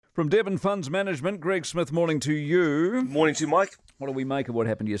From Devon Funds Management, Greg Smith, morning to you. Morning to you, Mike. What do we make of what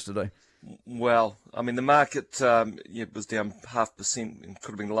happened yesterday? Well, I mean, the market was down 0.5% and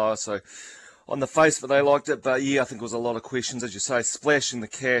could have been lower, so on the face of it, they liked it. But yeah, I think there was a lot of questions, as you say, splashing the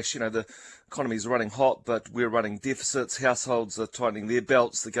cash. You know, the economy is running hot, but we're running deficits. Households are tightening their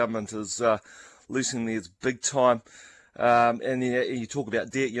belts. The government is loosening theirs big time. And you talk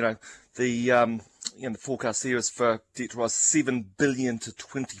about debt, the forecast there is for debt to rise 7 billion to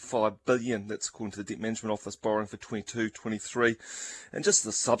 25 billion. That's according to the Debt Management Office, borrowing for 22, 23. And just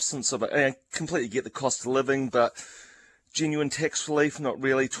the substance of it. And I completely get the cost of living, but genuine tax relief, not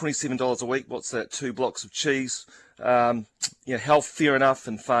really. $27 a week, what's that? 2 blocks of cheese. Health, fair enough,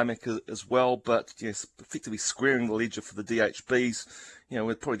 and farming as well, but yes, effectively squaring the ledger for the DHBs.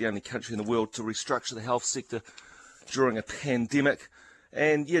 We're probably the only country in the world to restructure the health sector during a pandemic.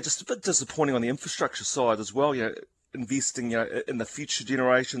 And just a bit disappointing on the infrastructure side as well, investing in the future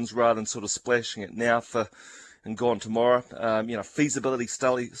generations rather than sort of splashing it now and gone tomorrow. Feasibility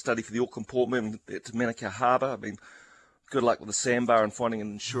study for the Auckland Port moving it to Manukau Harbour. I mean, good luck with the sandbar and finding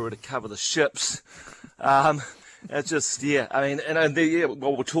an insurer to cover the ships. It's just,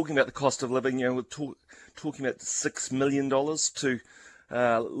 while we're talking about the cost of living, we're talking about $6 million to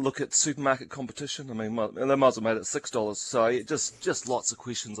look at supermarket competition. I mean, they might have made it $6. So just lots of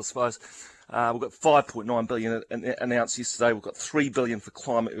questions, I suppose. We've got $5.9 billion announced yesterday. We've got $3 billion for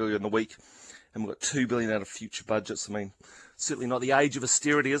climate earlier in the week, and we've got $2 billion out of future budgets. I mean, certainly not the age of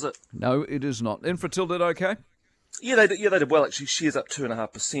austerity, is it? No, it is not. Infratil did okay? Yeah, they did well, actually. Shares up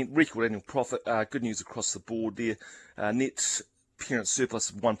 2.5%. Record annual profit. Good news across the board there. Net parent surplus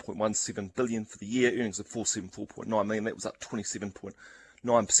of $1.17 billion for the year. Earnings of $474.9 million. That was up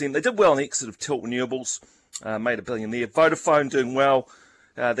 27.9%. They did well on the exit of Tilt Renewables. Made $1 billion there. Vodafone doing well.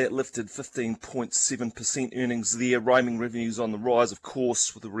 That lifted 15.7% earnings there. Roaming revenues on the rise, of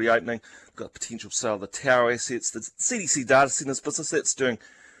course, with the reopening. Got a potential sale of the tower assets. The CDC data centres business, that's doing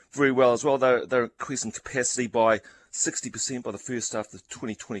very well as well. They're increasing capacity by 60% by the first half of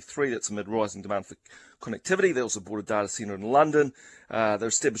 2023. That's amid rising demand for connectivity. They also bought a data centre in London. They're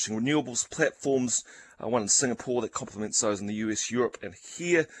establishing renewables platforms, one in Singapore that complements those in the US, Europe, and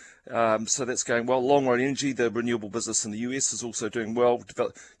here. So that's going well. Long Road Energy, the renewable business in the US, is also doing well,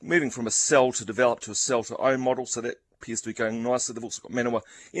 moving from a sell to develop to a sell to own model. So that appears to be going nicely. They've also got Manawa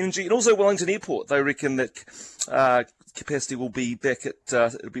Energy and also Wellington Airport. They reckon that capacity will be back at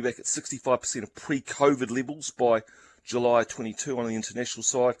 65% of pre-COVID levels by July 22 on the international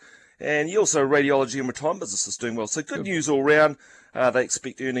side. And also radiology and retirement business is doing well. So good news all round. They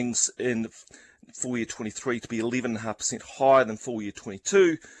expect earnings in full year 23 to be 11.5% higher than full year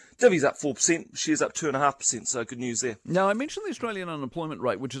 22. Divvy's up 4%, shares up 2.5%, so good news there. Now, I mentioned the Australian unemployment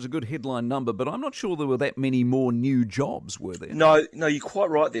rate, which is a good headline number, but I'm not sure there were that many more new jobs, were there? No, you're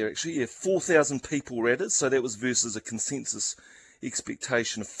quite right there, actually. Yeah, 4,000 people were added, so that was versus a consensus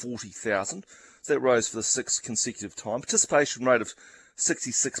expectation of 40,000. So that rose for the sixth consecutive time. Participation rate of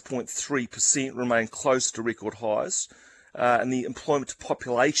 66.3% remained close to record highs, and the employment to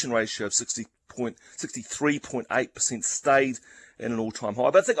population ratio of 63.8% stayed in an all-time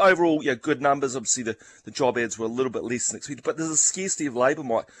high. But I think overall, good numbers. Obviously, the job ads were a little bit less than expected, but there's a scarcity of labour,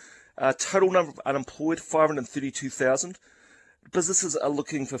 Mike. Total number of unemployed, 532,000. Businesses are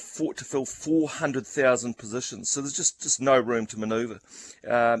looking to fill 400,000 positions, so there's just no room to manoeuvre.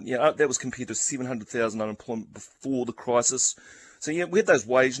 That was compared to 700,000 unemployment before the crisis. So we had those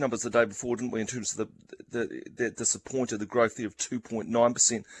wage numbers the day before, didn't we, in terms of that disappointed, the growth there of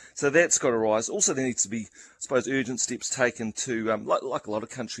 2.9%. So that's got to rise. Also, there needs to be, I suppose, urgent steps taken to, like a lot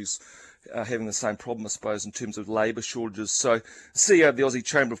of countries having the same problem, I suppose, in terms of labour shortages. So the CEO of the Aussie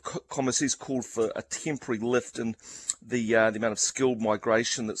Chamber of Commerce has called for a temporary lift in the amount of skilled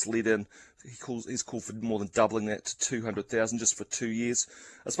migration that's led in. He's called for more than doubling that to 200,000 just for 2 years.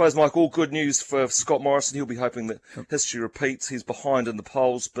 I suppose, Mike, all good news for Scott Morrison. He'll be hoping that history repeats. He's behind in the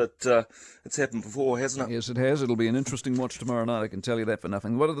polls, but it's happened before, hasn't it? Yes, it has. It'll be an interesting watch tomorrow night, I can tell you that for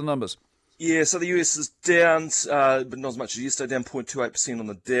nothing. What are the numbers? Yeah, so the US is down, but not as much as yesterday, down 0.28% on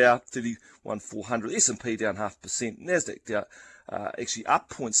the Dow, 31,400. S&P down 0.5%. NASDAQ down, actually up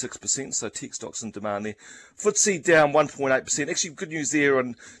 0.6%, so tech stocks in demand there. FTSE down 1.8%. Actually, good news there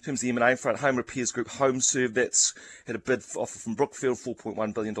in terms of the M&A front. Home repairs group HomeServe, that's had a bid offer from Brookfield,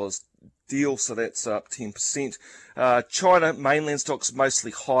 $4.1 billion deal, so that's up 10%. China, mainland stocks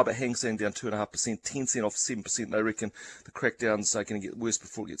mostly high, but Hang Seng down 2.5%, Tencent off 7%. They reckon the crackdowns are going to get worse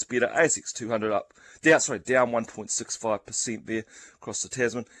before it gets better. ASX 200 down 1.65% there across the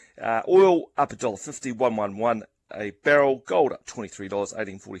Tasman. Oil up $1.50, 111. a barrel. Gold up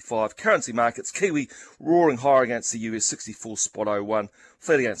 $23.1845. Currency markets, Kiwi roaring higher against the US, 64.01.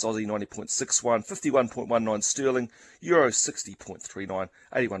 Flat against Aussie, 90.61. 51.19 sterling. Euro, 60.39.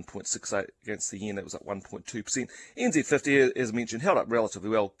 81.68 against the yen. That was up 1.2%. NZ50, as mentioned, held up relatively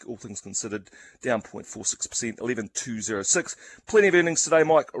well, all things considered, down 0.46%, 11.206. Plenty of earnings today.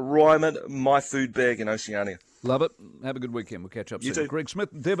 Mike Ryman, My Food Bag, and Oceania. Love it. Have a good weekend. We'll catch up You soon. too. Greg Smith,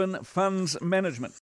 Devon Funds Management.